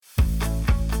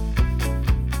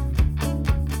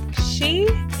She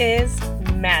is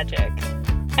magic.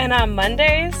 And on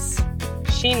Mondays,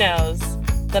 she knows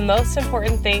the most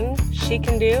important thing she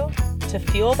can do to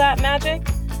fuel that magic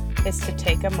is to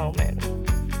take a moment.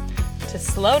 To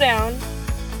slow down,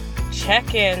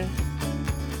 check in,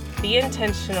 be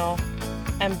intentional,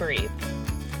 and breathe.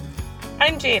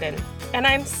 I'm Jaden, and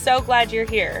I'm so glad you're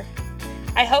here.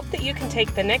 I hope that you can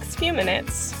take the next few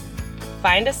minutes,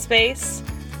 find a space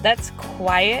that's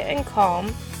quiet and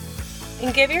calm,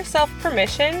 and give yourself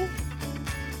permission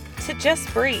to just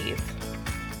breathe,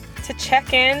 to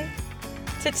check in,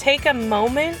 to take a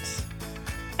moment,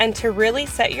 and to really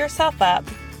set yourself up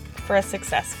for a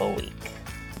successful week.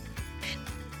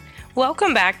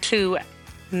 Welcome back to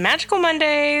Magical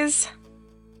Mondays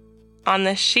on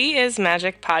the She Is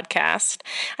Magic podcast.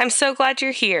 I'm so glad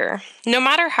you're here, no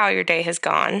matter how your day has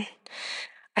gone.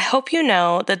 I hope you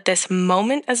know that this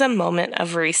moment is a moment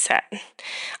of reset,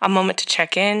 a moment to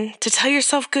check in, to tell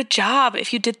yourself good job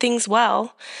if you did things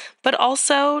well, but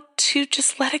also to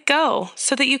just let it go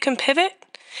so that you can pivot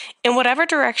in whatever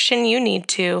direction you need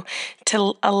to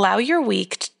allow your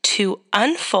week to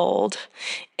unfold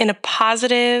in a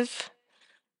positive,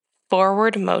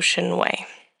 forward motion way.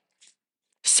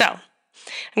 So,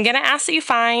 I'm going to ask that you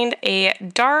find a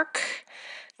dark,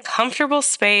 comfortable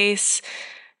space.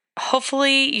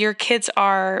 Hopefully your kids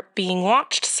are being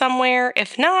watched somewhere.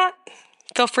 If not,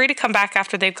 feel free to come back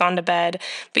after they've gone to bed.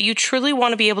 But you truly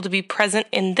want to be able to be present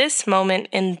in this moment,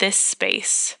 in this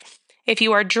space. If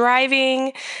you are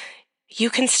driving, you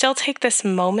can still take this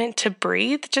moment to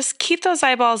breathe. Just keep those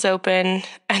eyeballs open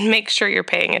and make sure you're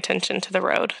paying attention to the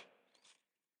road.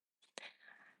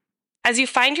 As you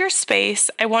find your space,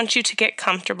 I want you to get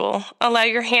comfortable. Allow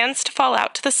your hands to fall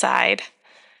out to the side.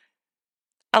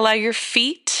 Allow your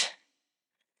feet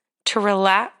to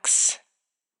relax.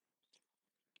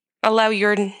 Allow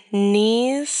your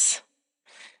knees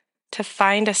to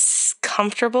find a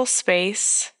comfortable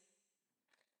space.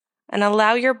 And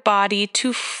allow your body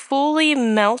to fully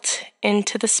melt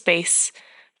into the space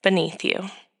beneath you.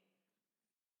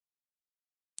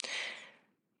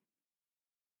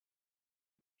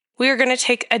 We are going to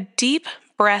take a deep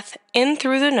breath in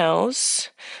through the nose,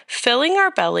 filling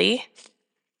our belly,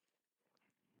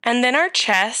 and then our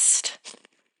chest,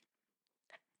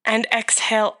 and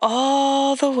exhale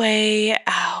all the way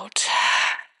out.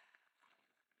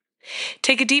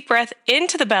 Take a deep breath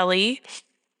into the belly,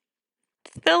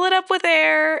 fill it up with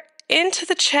air, into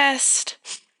the chest,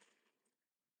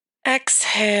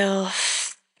 exhale,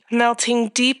 melting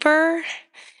deeper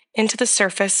into the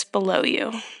surface below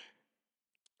you.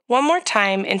 One more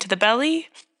time into the belly,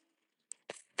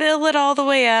 fill it all the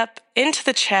way up into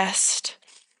the chest,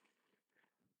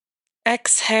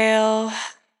 exhale,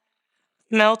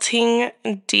 melting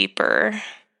deeper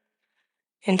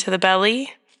into the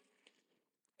belly,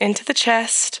 into the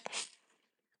chest,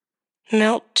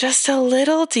 melt just a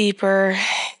little deeper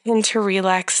into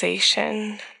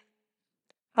relaxation.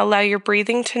 Allow your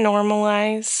breathing to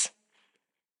normalize.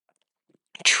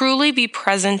 Truly be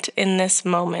present in this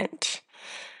moment.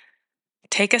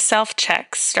 Take a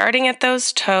self-check, starting at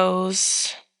those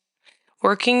toes,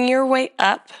 working your way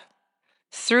up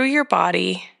through your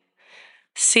body,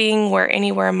 seeing where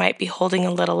anywhere might be holding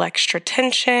a little extra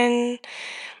tension,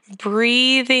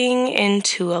 breathing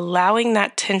into allowing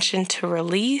that tension to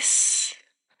release,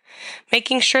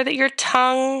 making sure that your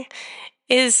tongue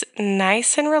is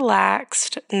nice and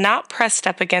relaxed, not pressed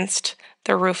up against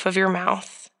the roof of your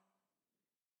mouth.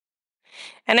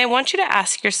 And I want you to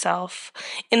ask yourself,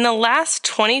 in the last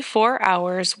 24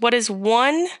 hours, what is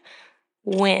one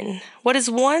win? What is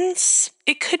one,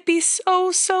 it could be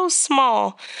so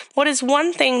small. What is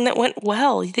one thing that went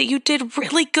well, that you did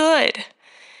really good?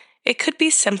 It could be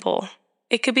simple.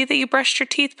 It could be that you brushed your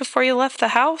teeth before you left the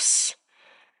house,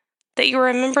 that you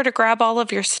remember to grab all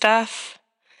of your stuff,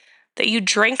 that you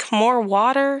drank more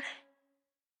water.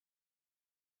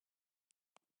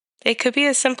 It could be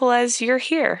as simple as you're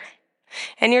here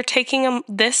and you're taking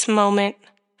this moment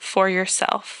for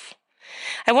yourself.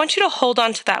 I want you to hold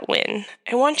on to that win.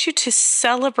 I want you to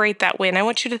celebrate that win. I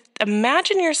want you to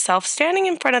imagine yourself standing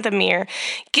in front of the mirror,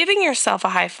 giving yourself a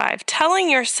high five, telling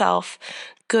yourself,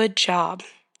 good job.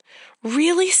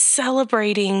 Really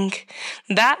celebrating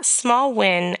that small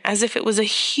win as if it was a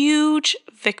huge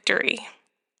victory.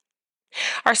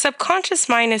 Our subconscious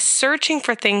mind is searching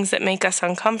for things that make us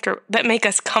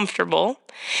comfortable.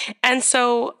 And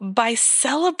so by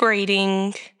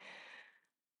celebrating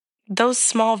those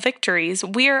small victories,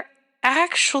 we are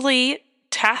actually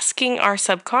tasking our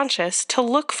subconscious to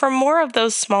look for more of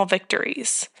those small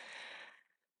victories.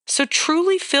 So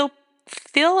truly feel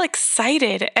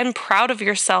excited and proud of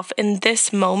yourself in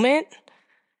this moment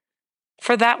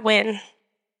for that win.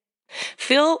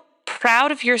 Feel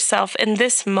proud of yourself in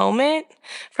this moment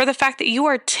for the fact that you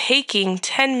are taking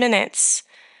 10 minutes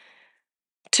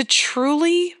to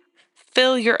truly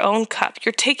fill your own cup.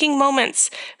 You're taking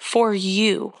moments for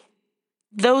you.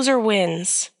 Those are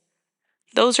wins.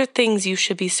 Those are things you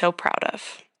should be so proud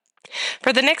of.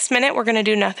 For the next minute, we're going to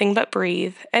do nothing but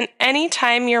breathe. And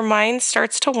anytime your mind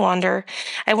starts to wander,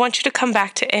 I want you to come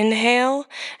back to inhale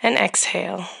and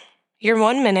exhale. Your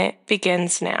 1 minute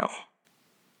begins now.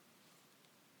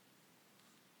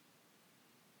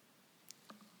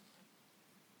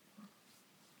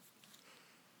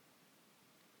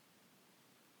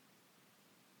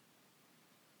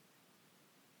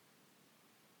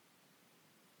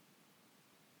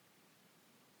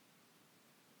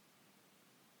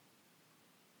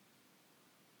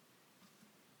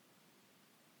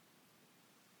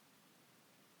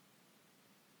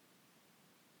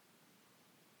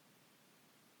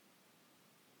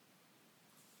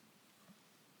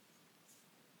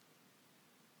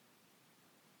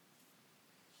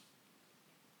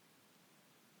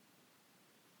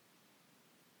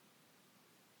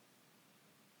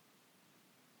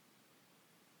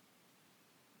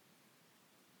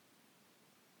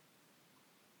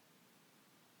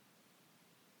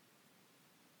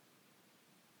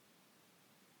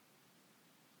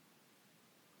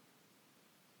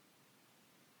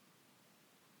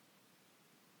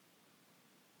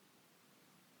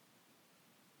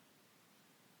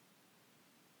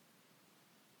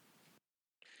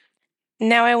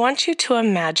 Now I want you to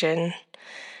imagine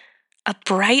a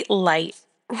bright light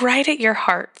right at your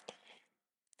heart.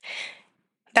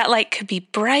 That light could be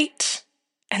bright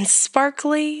and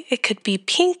sparkly. It could be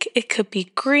pink. It could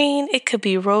be green. It could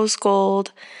be rose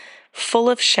gold, full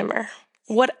of shimmer.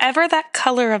 Whatever that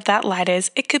color of that light is,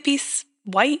 it could be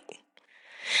white.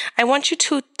 I want you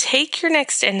to take your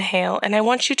next inhale and I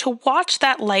want you to watch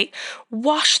that light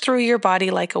wash through your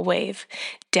body like a wave,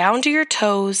 down to your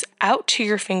toes, out to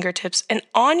your fingertips, and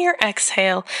on your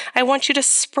exhale, I want you to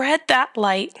spread that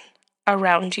light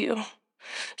around you,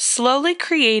 slowly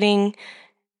creating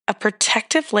a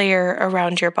protective layer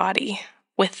around your body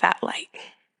with that light.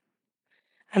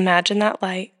 Imagine that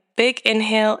light. Big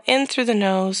inhale in through the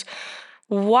nose.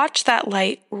 Watch that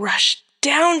light rush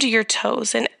down to your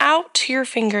toes and out to your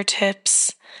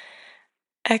fingertips.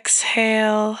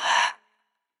 Exhale.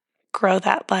 Grow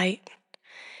that light.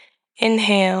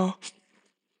 Inhale.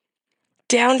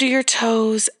 Down to your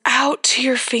toes, out to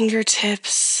your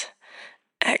fingertips.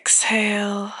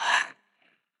 Exhale.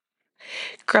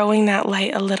 Growing that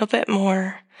light a little bit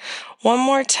more. One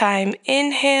more time.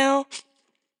 Inhale.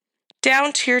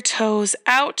 Down to your toes,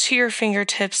 out to your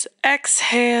fingertips.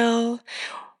 Exhale.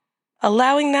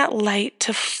 Allowing that light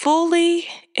to fully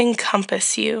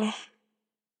encompass you.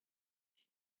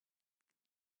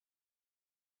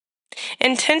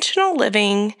 Intentional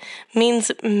living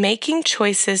means making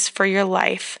choices for your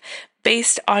life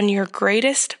based on your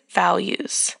greatest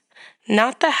values,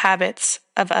 not the habits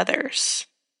of others.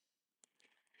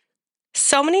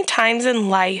 So many times in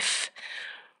life,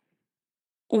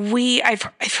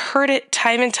 I've heard it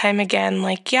time and time again,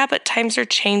 like, yeah, but times are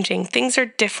changing. Things are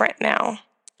different now.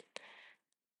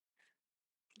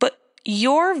 But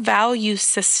your value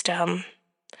system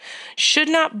should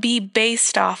not be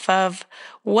based off of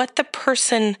what the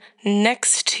person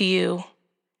next to you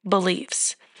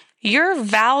believes. Your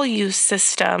value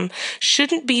system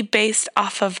shouldn't be based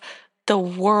off of the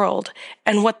world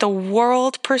and what the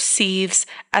world perceives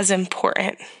as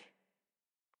important.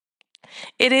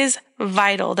 It is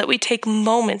vital that we take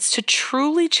moments to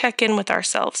truly check in with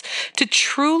ourselves, to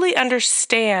truly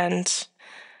understand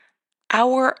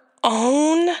our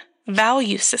own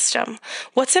value system.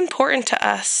 What's important to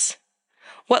us?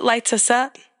 What lights us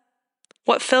up?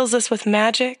 What fills us with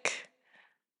magic?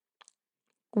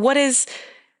 What is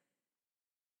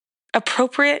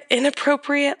appropriate,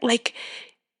 inappropriate? Like,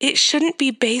 it shouldn't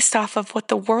be based off of what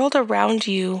the world around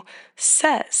you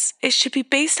says. It should be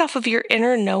based off of your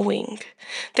inner knowing.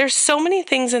 There's so many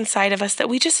things inside of us that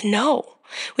we just know.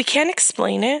 We can't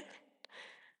explain it.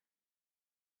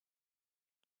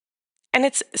 And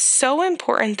it's so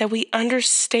important that we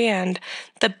understand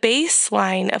the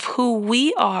baseline of who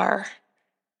we are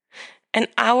and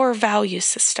our value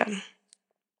system.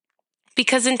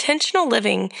 Because intentional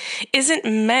living isn't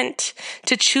meant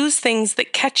to choose things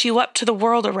that catch you up to the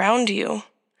world around you.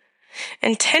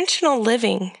 Intentional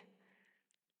living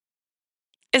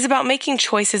is about making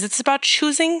choices. It's about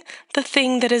choosing the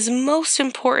thing that is most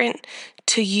important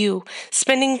to you,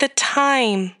 spending the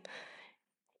time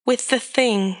with the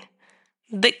thing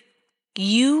that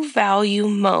you value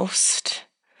most,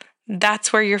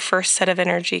 that's where your first set of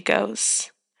energy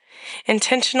goes.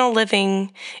 Intentional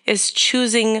living is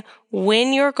choosing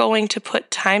when you're going to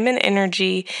put time and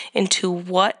energy into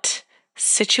what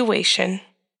situation,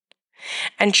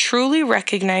 and truly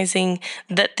recognizing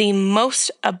that the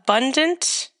most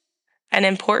abundant and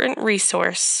important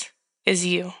resource is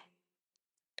you.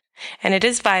 And it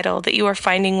is vital that you are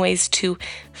finding ways to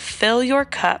fill your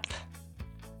cup,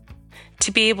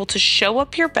 to be able to show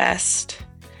up your best.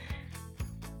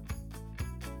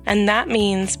 And that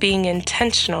means being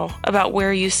intentional about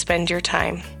where you spend your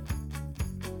time.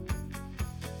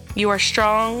 You are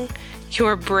strong, you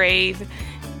are brave,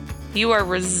 you are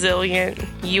resilient,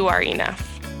 you are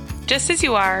enough. Just as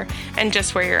you are and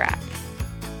just where you're at.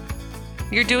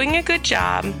 You're doing a good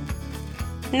job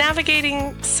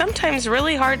navigating sometimes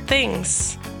really hard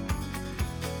things.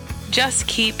 Just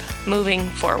keep moving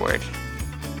forward.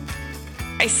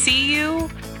 I see you,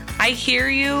 I hear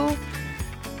you,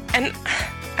 and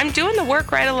I'm doing the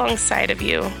work right alongside of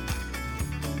you.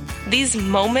 These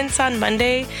moments on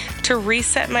Monday to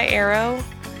reset my arrow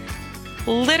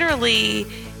literally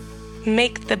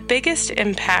make the biggest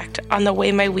impact on the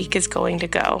way my week is going to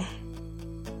go.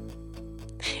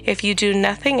 If you do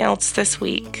nothing else this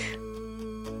week,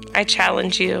 I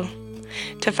challenge you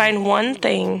to find one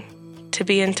thing to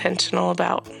be intentional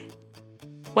about.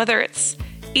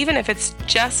 Even if it's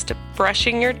just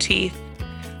brushing your teeth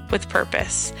with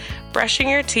purpose, brushing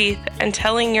your teeth and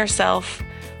telling yourself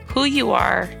who you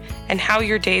are and how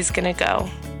your day's gonna go.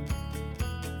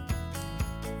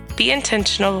 Be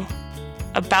intentional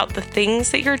about the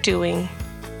things that you're doing,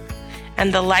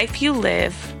 and the life you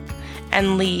live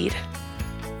and lead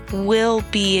will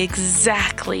be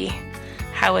exactly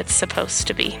how it's supposed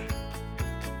to be.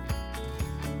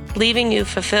 Leaving you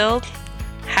fulfilled,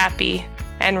 happy,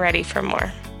 and ready for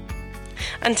more.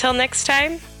 Until next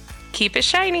time, keep it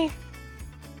shiny.